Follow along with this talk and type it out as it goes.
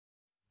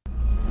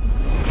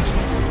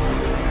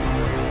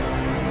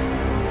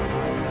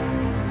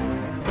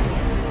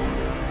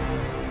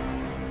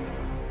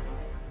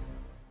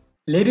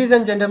Ladies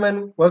and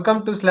gentlemen,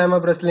 welcome to Slam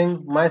Up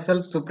Wrestling.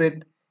 Myself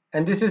Suprit,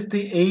 and this is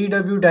the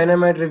AEW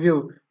Dynamite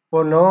review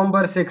for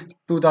November 6th,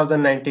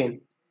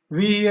 2019.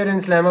 We here in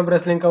Slam Up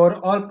Wrestling cover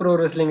all pro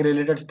wrestling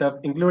related stuff,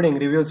 including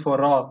reviews for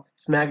Raw,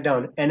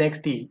 SmackDown,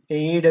 NXT,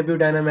 AEW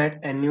Dynamite,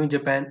 and New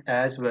Japan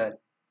as well.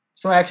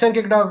 So, action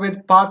kicked off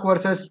with Park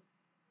versus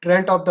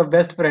Trent of the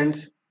Best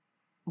Friends.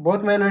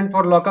 Both men went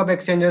for lockup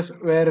exchanges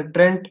where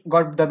Trent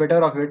got the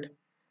better of it.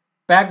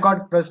 Pac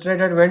got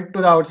frustrated, went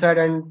to the outside,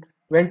 and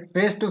went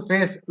face to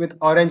face with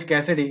Orange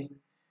Cassidy.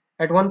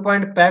 At one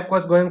point, Pac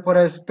was going for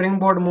a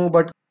springboard move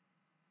but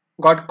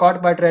got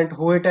caught by Trent,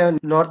 who hit a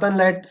Northern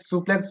Light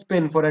suplex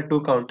spin for a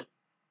 2 count.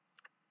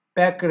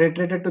 Pac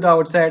retreated to the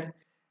outside.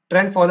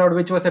 Trent followed,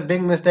 which was a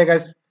big mistake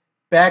as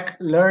Pac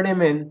lured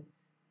him in.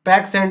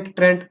 Pac sent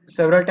Trent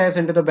several times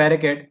into the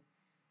barricade.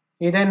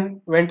 He then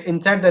went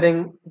inside the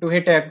ring to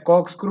hit a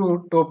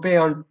corkscrew tope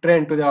on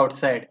Trent to the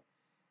outside.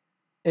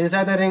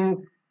 Inside the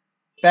ring,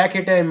 Pac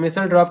hit a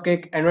missile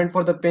dropkick and went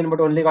for the pin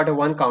but only got a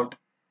 1 count.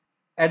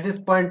 At this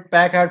point,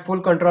 Pac had full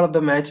control of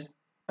the match.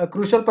 A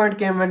crucial point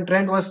came when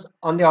Trent was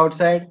on the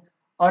outside.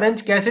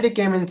 Orange Cassidy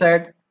came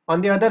inside. On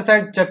the other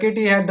side, Chucky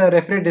T had the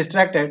referee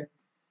distracted.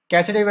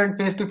 Cassidy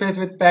went face to face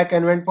with Pac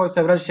and went for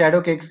several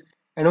shadow kicks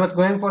and was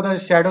going for the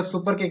shadow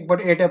super kick but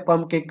ate a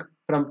pump kick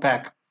from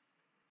Pac.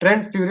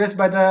 Trent, furious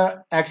by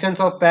the actions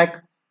of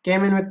Pac,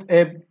 came in with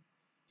a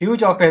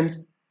huge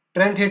offense.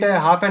 Trent hit a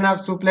half and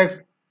half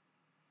suplex.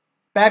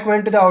 Pac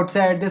went to the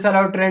outside. This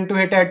allowed Trent to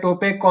hit a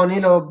tope con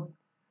hilo.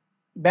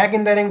 Back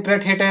in the ring,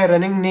 Trent hit a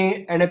running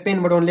knee and a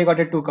pin but only got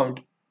a 2 count.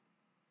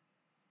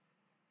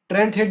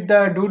 Trent hit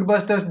the Dude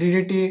Busters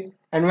DDT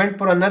and went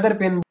for another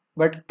pin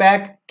but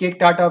Pac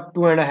kicked out of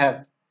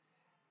 2.5.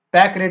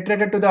 Pac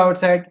retreated to the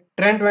outside.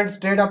 Trent went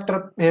straight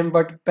after him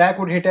but Pac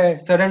would hit a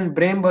sudden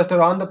brain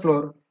buster on the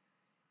floor.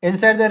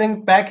 Inside the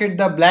ring, Pac hit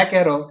the black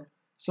arrow.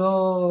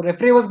 So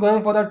referee was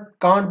going for the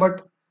count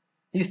but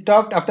he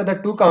stopped after the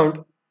 2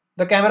 count.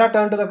 The camera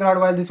turned to the crowd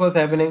while this was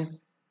happening.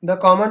 The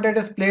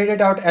commentators played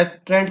it out as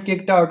Trent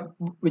kicked out,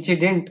 which he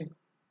didn't.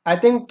 I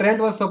think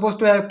Trent was supposed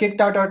to have kicked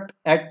out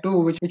at 2,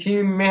 which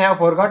he may have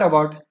forgot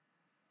about.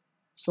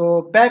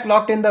 So Pac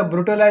locked in the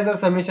brutalizer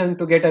submission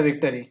to get a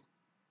victory.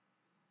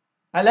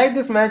 I liked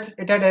this match.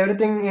 It had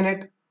everything in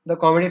it, the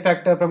comedy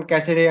factor from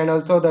Cassidy and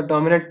also the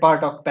dominant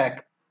part of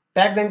Pac.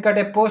 Pac then cut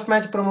a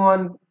post-match promo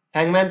on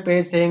Hangman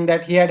Page saying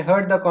that he had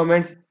heard the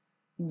comments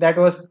that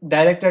was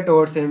directed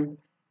towards him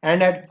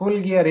and at Full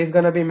Gear he's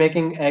gonna be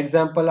making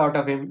example out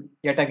of him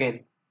yet again.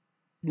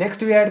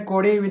 Next we had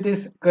Cody with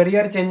his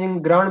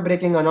career-changing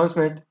groundbreaking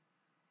announcement.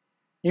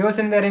 He was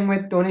in the ring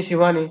with Tony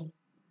Schiavone.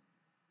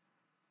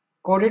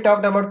 Cody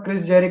talked about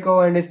Chris Jericho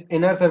and his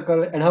inner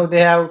circle and how they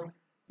have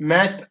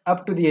matched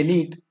up to the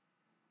elite.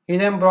 He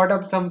then brought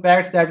up some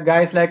facts that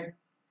guys like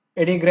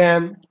Eddie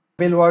Graham,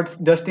 Bill Watts,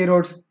 Dusty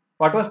Rhodes,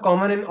 what was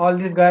common in all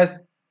these guys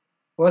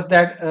was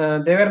that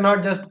they were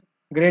not just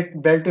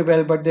great bell to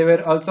bell, but they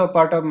were also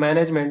part of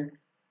management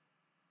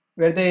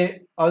where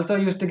they also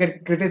used to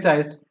get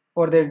criticized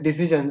for their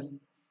decisions.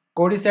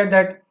 Cody said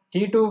that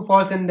he too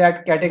falls in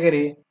that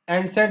category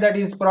and said that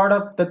he's proud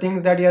of the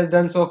things that he has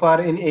done so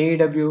far in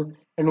AEW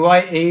and why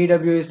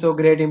AEW is so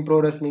great in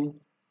pro wrestling.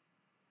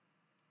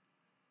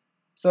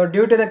 So,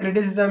 due to the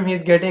criticism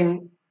he's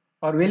getting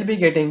or will be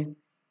getting,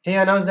 he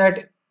announced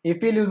that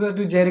if he loses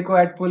to Jericho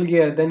at Full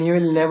Gear, then he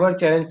will never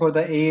challenge for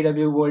the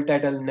AEW World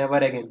title, never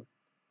again.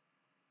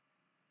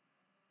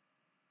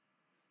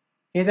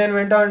 He then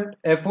went on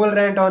a full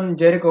rant on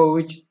Jericho,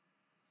 which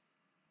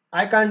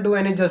I can't do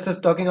any justice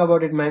talking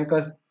about it, man,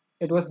 because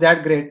it was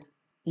that great.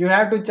 You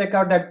have to check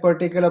out that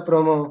particular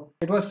promo.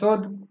 It was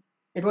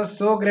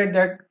so great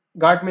that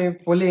got me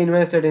fully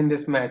invested in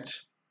this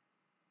match.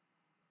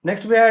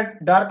 Next we had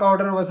Dark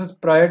Order versus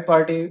Private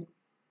Party.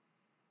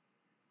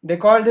 They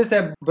called this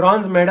a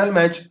bronze medal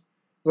match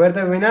where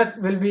the winners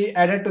will be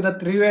added to the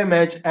three-way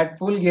match at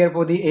Full Gear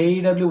for the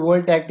AEW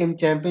World Tag Team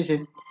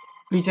Championship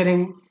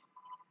featuring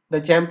the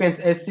champions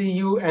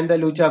SCU and the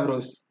Lucha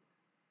Bros.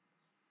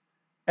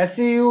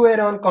 SCU were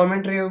on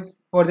commentary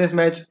for this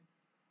match.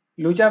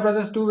 Lucha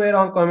Brothers too were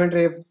on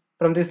commentary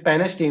from the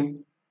Spanish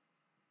team.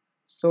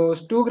 So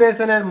Stu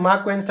Grayson and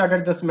Mark Quinn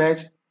started this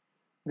match.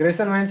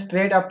 Grayson went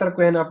straight after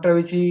Quinn, after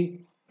which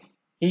he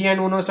and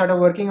Uno started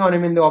working on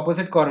him in the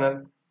opposite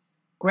corner.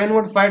 Quinn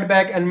would fight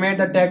back and made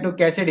the tag to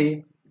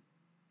Cassidy,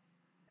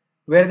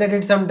 where they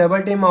did some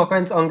double team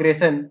offense on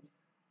Grayson.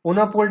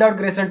 Uno pulled out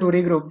Grayson to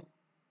regroup.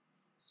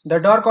 The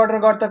Dark Order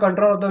got the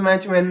control of the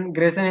match when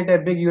Grayson hit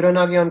a big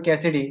Uranagi on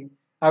Cassidy,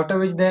 after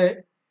which they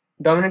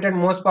dominated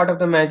most part of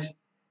the match.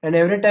 And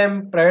every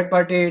time Private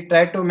Party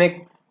tried to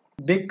make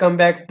big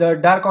comebacks, the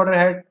Dark Order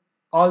had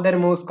all their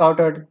moves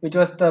countered, which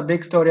was the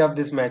big story of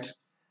this match.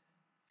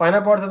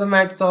 Final parts of the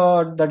match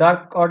saw the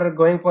Dark Order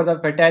going for the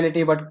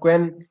fatality, but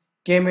Quen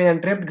came in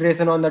and tripped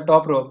Grayson on the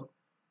top rope.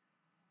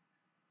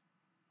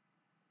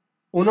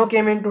 Uno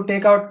came in to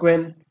take out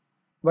Quen,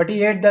 but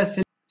he ate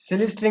the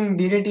silly string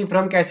DDT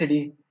from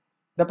Cassidy.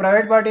 The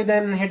Private Party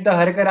then hit the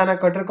Hurricanrana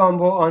cutter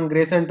combo on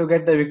Grayson to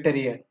get the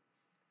victory here.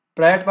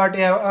 Private Party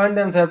have earned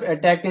themselves a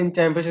tag team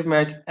championship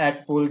match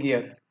at Full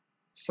Gear.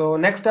 So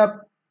next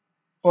up,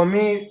 for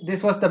me,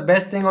 this was the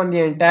best thing on the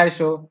entire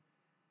show.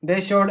 They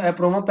showed a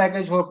promo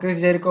package for Chris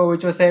Jericho,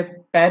 which was a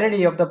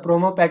parody of the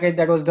promo package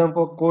that was done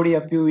for Cody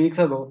a few weeks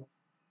ago.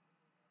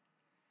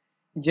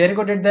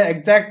 Jericho did the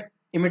exact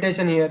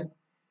imitation here.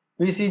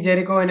 We see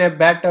Jericho in a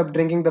bathtub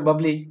drinking the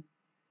bubbly.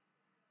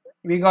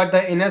 We got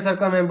the inner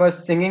circle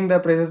members singing the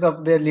praises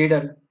of their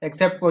leader,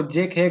 except for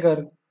Jake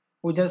Hager,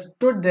 who just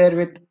stood there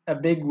with a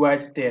big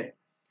wide stare.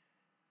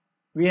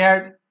 We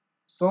had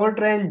Soul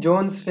Train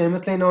Jones,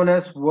 famously known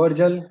as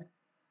Virgil,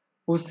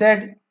 who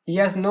said he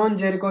has known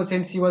Jericho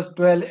since he was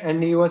 12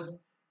 and he was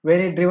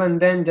very driven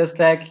then, just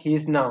like he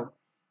is now.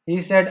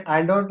 He said,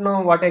 I don't know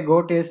what a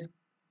goat is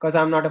because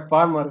I'm not a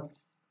farmer,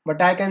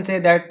 but I can say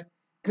that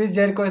Chris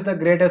Jericho is the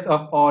greatest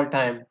of all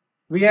time.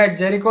 We had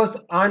Jericho's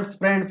aunt's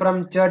friend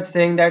from church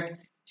saying that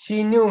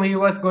she knew he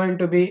was going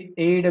to be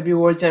AEW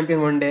World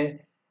Champion one day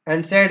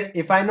and said,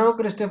 if I know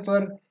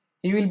Christopher,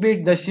 he will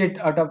beat the shit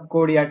out of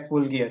Cody at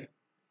Full Gear.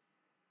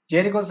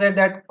 Jericho said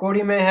that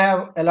Cody may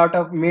have a lot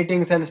of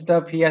meetings and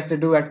stuff he has to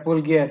do at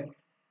Full Gear,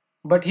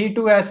 but he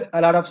too has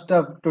a lot of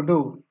stuff to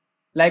do,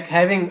 like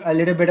having a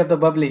little bit of the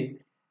bubbly.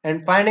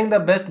 And finding the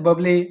best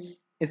bubbly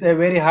is a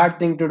very hard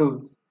thing to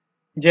do.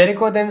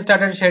 Jericho then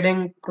started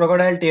shedding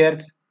crocodile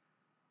tears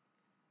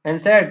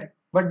and said,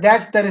 but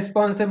that's the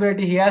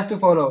responsibility he has to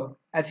follow,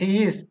 as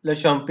he is Le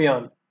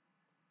Champion.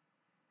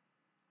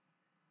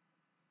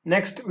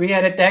 Next, we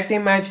had a tag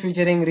team match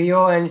featuring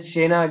Rio and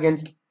Shayna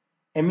against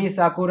Emi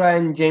Sakura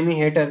and Jamie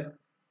Hayter.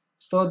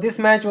 So this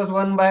match was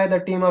won by the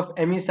team of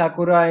Emi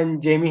Sakura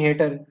and Jamie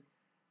Hayter.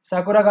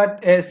 Sakura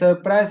got a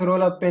surprise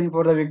roll-up pin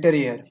for the victory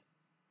here.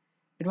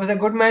 It was a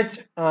good match.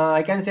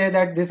 I can say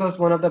that this was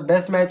one of the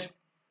best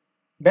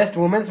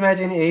women's match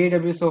in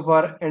AEW so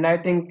far, and I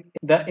think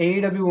the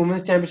AEW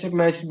Women's Championship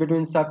match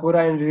between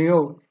Sakura and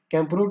Rio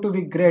can prove to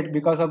be great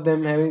because of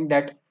them having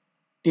that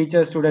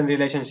teacher-student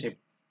relationship.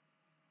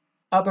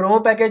 A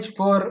promo package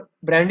for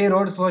Brandy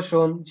Rhodes was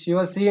shown. She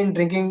was seen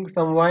drinking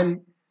some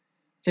wine,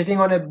 sitting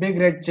on a big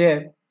red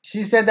chair.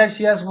 She said that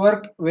she has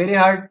worked very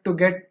hard to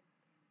get,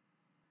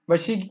 but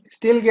she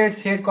still gets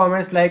hate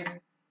comments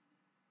like,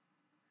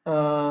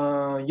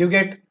 "You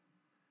get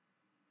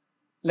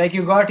like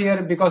you got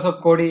here because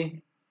of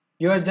Cody.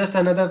 You are just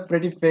another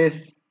pretty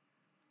face."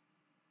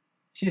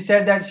 She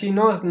said that she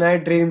knows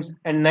night dreams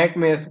and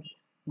nightmares,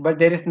 but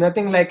there is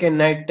nothing like a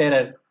night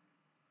terror.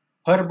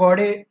 Her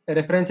body,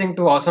 referencing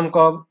to Awesome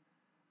Cobb,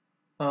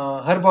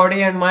 her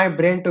body and my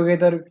brain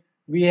together,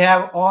 we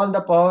have all the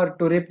power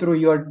to rip through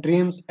your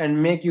dreams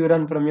and make you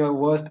run from your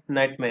worst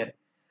nightmare.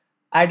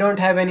 I don't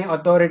have any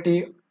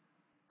authority.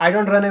 I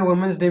don't run a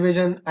women's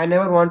division. I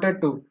never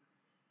wanted to.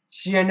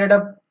 She ended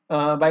up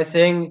by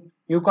saying,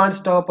 you can't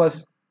stop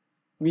us.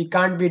 We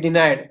can't be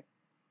denied.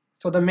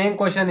 So the main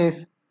question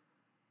is,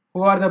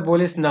 who are the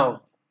bullies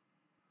now?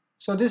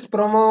 So this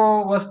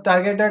promo was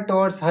targeted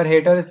towards her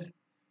haters.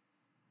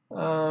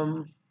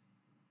 Um,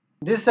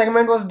 this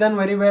segment was done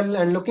very well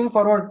and looking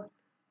forward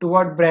to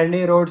what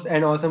Brandy Rhodes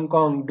and Awesome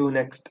Kong do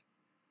next.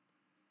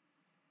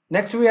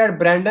 Next we had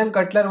Brandon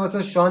Cutler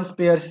versus Sean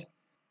Spears.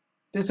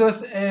 This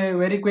was a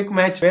very quick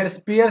match where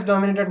Spears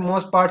dominated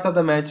most parts of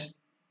the match.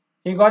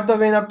 He got the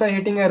win after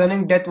hitting a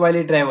running Death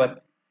Valley driver.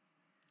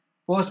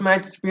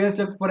 Post-match, Spears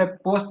looked for a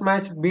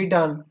post-match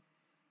beatdown.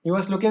 He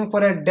was looking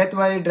for a Death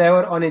Valley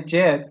driver on a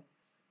chair.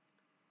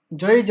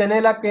 Joey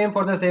Janela came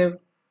for the save.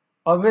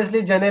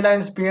 Obviously, Janela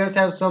and Spears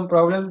have some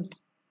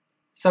problems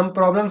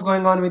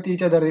going on with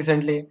each other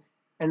recently,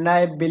 and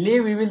I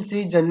believe we will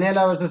see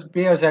Janela versus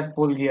Spears at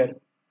Full Gear.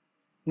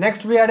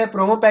 Next, we had a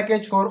promo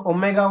package for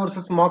Omega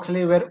versus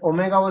Moxley, where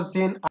Omega was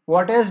seen.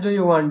 What else do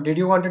you want? Did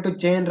you wanted to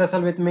chain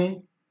wrestle with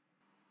me?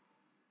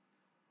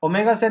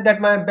 Omega said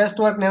that my best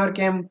work never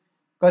came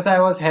because I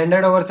was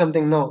handed over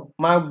something. No,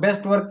 my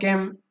best work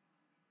came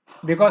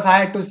because I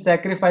had to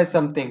sacrifice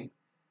something.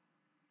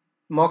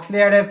 Moxley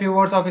had a few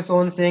words of his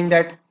own saying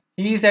that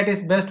he is at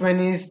his best when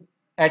he is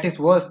at his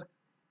worst,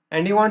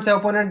 and he wants an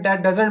opponent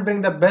that doesn't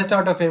bring the best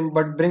out of him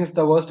but brings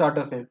the worst out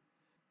of him.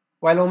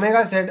 While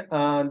Omega said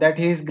that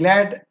he is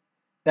glad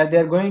that they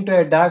are going to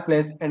a dark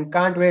place and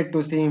can't wait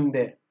to see him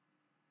there.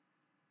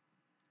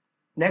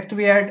 Next,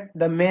 we had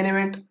the main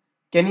event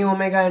Kenny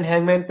Omega and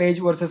Hangman Page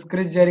versus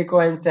Chris Jericho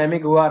and Sammy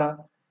Guevara.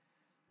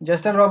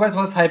 Justin Roberts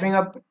was hyping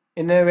up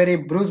in a very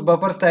Bruce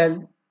Buffer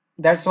style.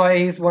 That's why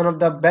he's one of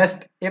the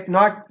best, if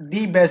not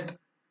the best,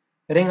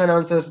 ring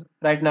announcers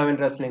right now in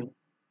wrestling.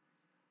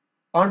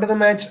 On to the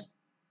match.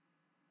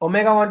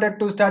 Omega wanted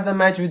to start the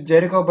match with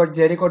Jericho, but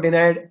Jericho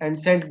denied and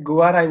sent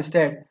Guevara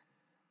instead.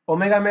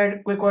 Omega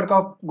made quick work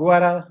of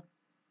Guevara.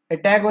 A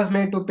tag was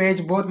made to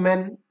Page. Both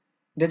men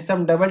did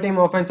some double team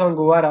offense on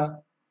Guevara.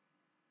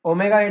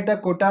 Omega hit the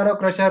Kotaro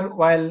Crusher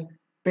while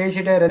Page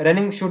hit a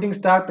running shooting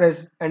star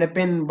press and a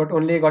pin but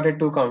only got a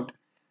 2 count.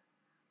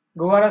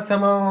 Guevara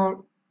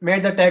somehow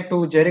made the tag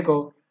to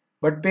Jericho,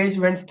 but Page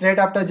went straight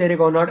after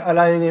Jericho, not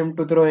allowing him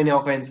to throw any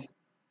offense.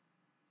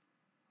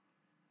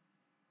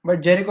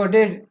 But Jericho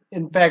did,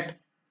 in fact,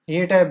 he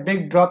hit a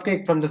big drop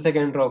kick from the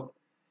second rope.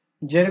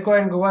 Jericho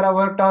and Guevara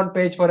worked on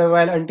Page for a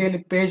while until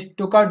Page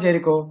took out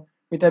Jericho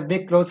with a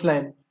big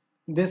clothesline.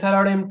 This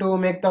allowed him to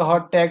make the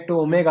hot tag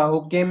to Omega,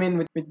 who came in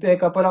with a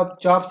couple of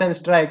chops and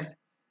strikes.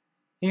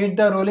 He hit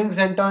the rolling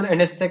senton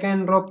and a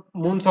second rope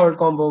moonsault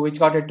combo, which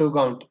got a 2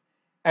 count.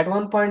 At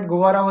one point,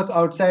 Guevara was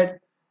outside.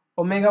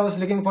 Omega was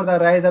looking for the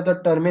rise of the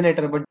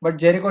Terminator, but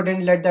Jericho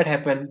didn't let that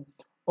happen.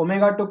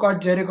 Omega took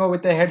out Jericho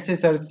with a head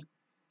scissors,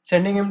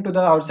 sending him to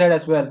the outside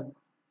as well.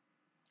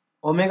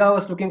 Omega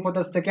was looking for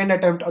the second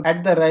attempt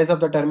at the rise of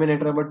the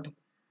Terminator, but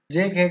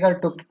Jake Hager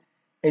took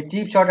a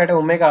cheap shot at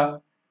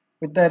Omega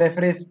with the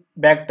referee's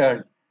back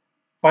turned.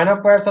 Final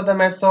parts of the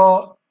match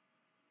saw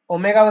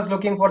Omega was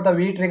looking for the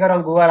V trigger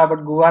on Guevara,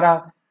 but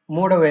Guevara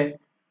moved away.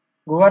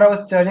 Guevara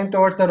was charging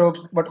towards the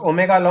ropes, but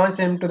Omega launched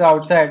him to the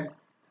outside,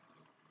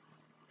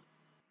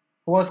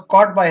 who was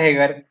caught by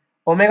Hager.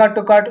 Omega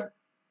took out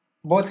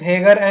both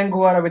Hager and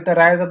Guevara with the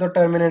rise of the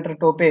Terminator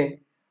Tope,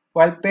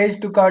 while Page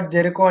took out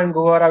Jericho and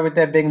Guevara with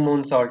a big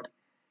moonsault.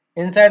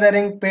 Inside the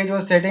ring, Page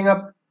was setting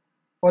up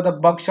for the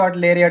buckshot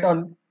lariat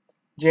on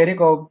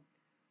Jericho.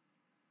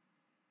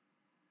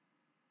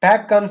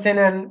 Pac comes in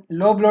and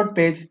low blowed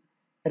Page.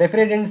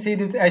 Referee didn't see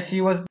this as she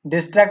was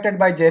distracted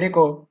by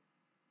Jericho.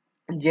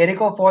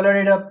 Jericho followed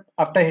it up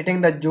after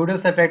hitting the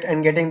Judas effect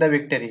and getting the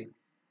victory.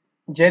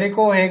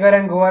 Jericho, Hager,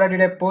 and Guevara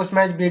did a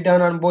post-match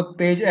beatdown on both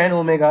Page and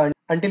Omega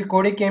until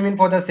Cody came in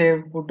for the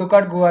save, who took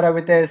out Guevara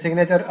with a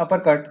signature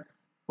uppercut,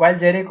 while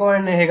Jericho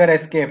and Hager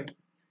escaped.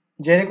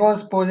 Jericho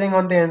was posing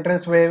on the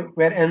entranceway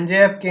where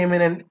MJF came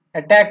in and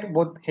attacked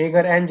both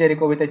Hager and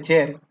Jericho with a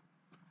chair.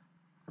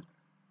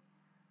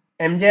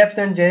 MJF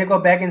sent Jericho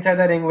back inside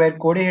the ring where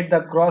Cody hit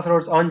the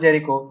crossroads on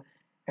Jericho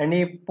and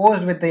he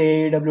posed with the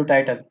AEW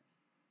title.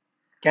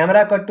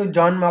 Camera cut to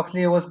John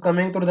Moxley who was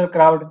coming through the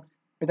crowd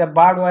with a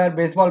barbed wire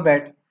baseball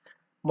bat.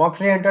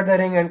 Moxley entered the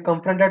ring and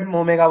confronted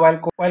Omega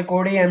while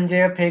Cody,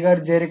 MJF, Hager,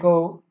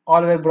 Jericho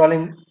all were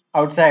brawling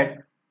outside.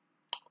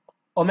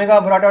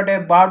 Omega brought out a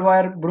barbed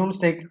wire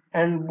broomstick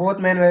and both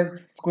men were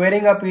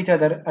squaring up each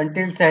other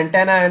until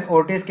Santana and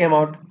Ortiz came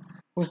out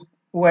who,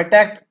 who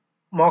attacked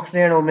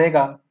Moxley and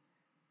Omega.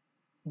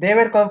 They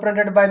were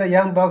confronted by the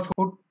Young Bucks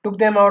who took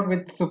them out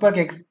with super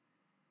kicks.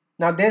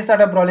 Now they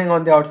started brawling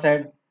on the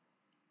outside.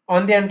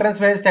 On the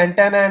entranceway,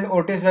 Santana and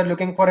Ortiz were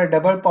looking for a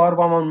double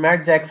powerbomb on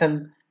Matt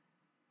Jackson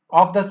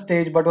off the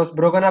stage but was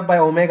broken up by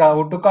Omega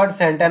who took out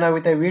Santana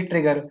with a V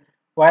trigger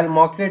while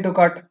Moxley took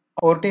out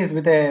Ortiz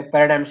with a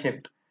paradigm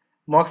shift.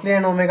 Moxley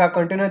and Omega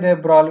continue their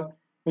brawl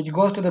which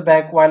goes to the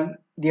back while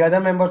the other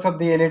members of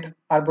the Elite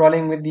are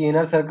brawling with the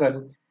inner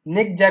circle.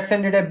 Nick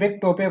Jackson did a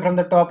big tope from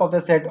the top of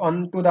the set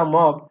onto the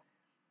mob.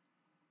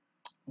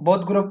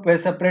 Both groups were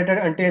separated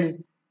until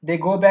they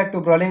go back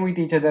to brawling with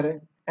each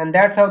other and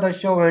that's how the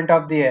show went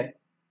off the air.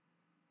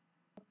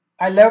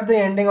 I loved the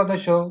ending of the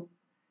show.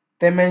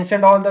 They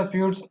mentioned all the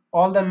feuds,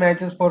 all the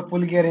matches for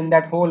Full Gear in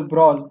that whole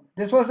brawl.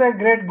 This was a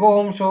great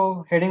go-home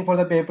show heading for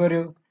the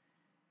pay-per-view.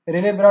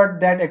 Really brought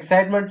that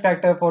excitement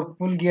factor for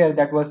Full Gear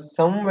that was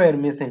somewhere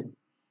missing.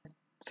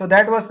 So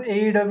that was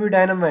AEW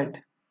Dynamite.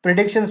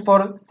 Predictions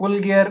for Full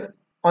Gear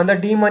on the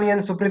D-Money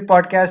and Suprit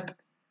podcast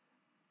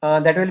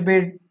that will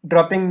be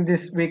dropping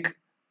this week.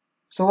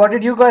 So what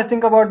did you guys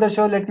think about the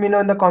show? Let me know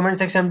in the comment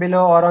section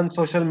below or on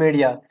social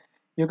media.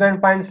 You can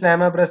find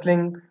Slam Up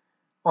Wrestling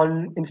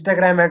on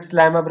Instagram at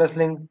Slam Up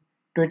Wrestling,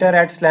 Twitter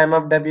at Slam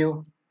Up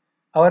W.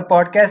 Our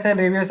podcasts and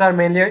reviews are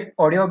mainly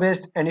audio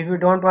based, and if you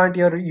don't want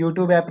your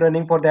YouTube app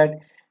running for that,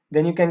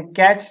 then you can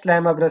catch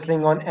Slam Up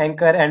Wrestling on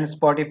Anchor and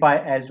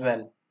Spotify as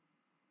well.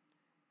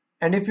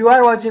 And if you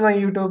are watching on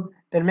YouTube,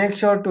 then make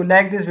sure to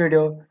like this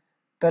video.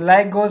 The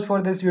like goals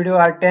for this video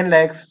are 10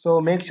 likes,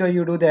 so make sure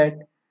you do that.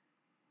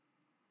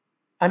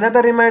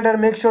 Another reminder,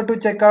 make sure to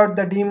check out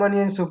the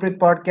D-Money and Suprit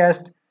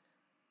podcast,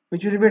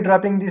 which will be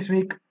dropping this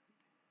week,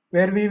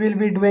 where we will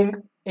be doing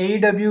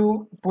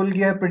AEW full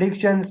gear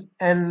predictions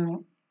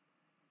and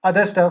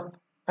other stuff.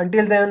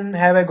 Until then,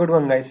 have a good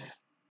one, guys.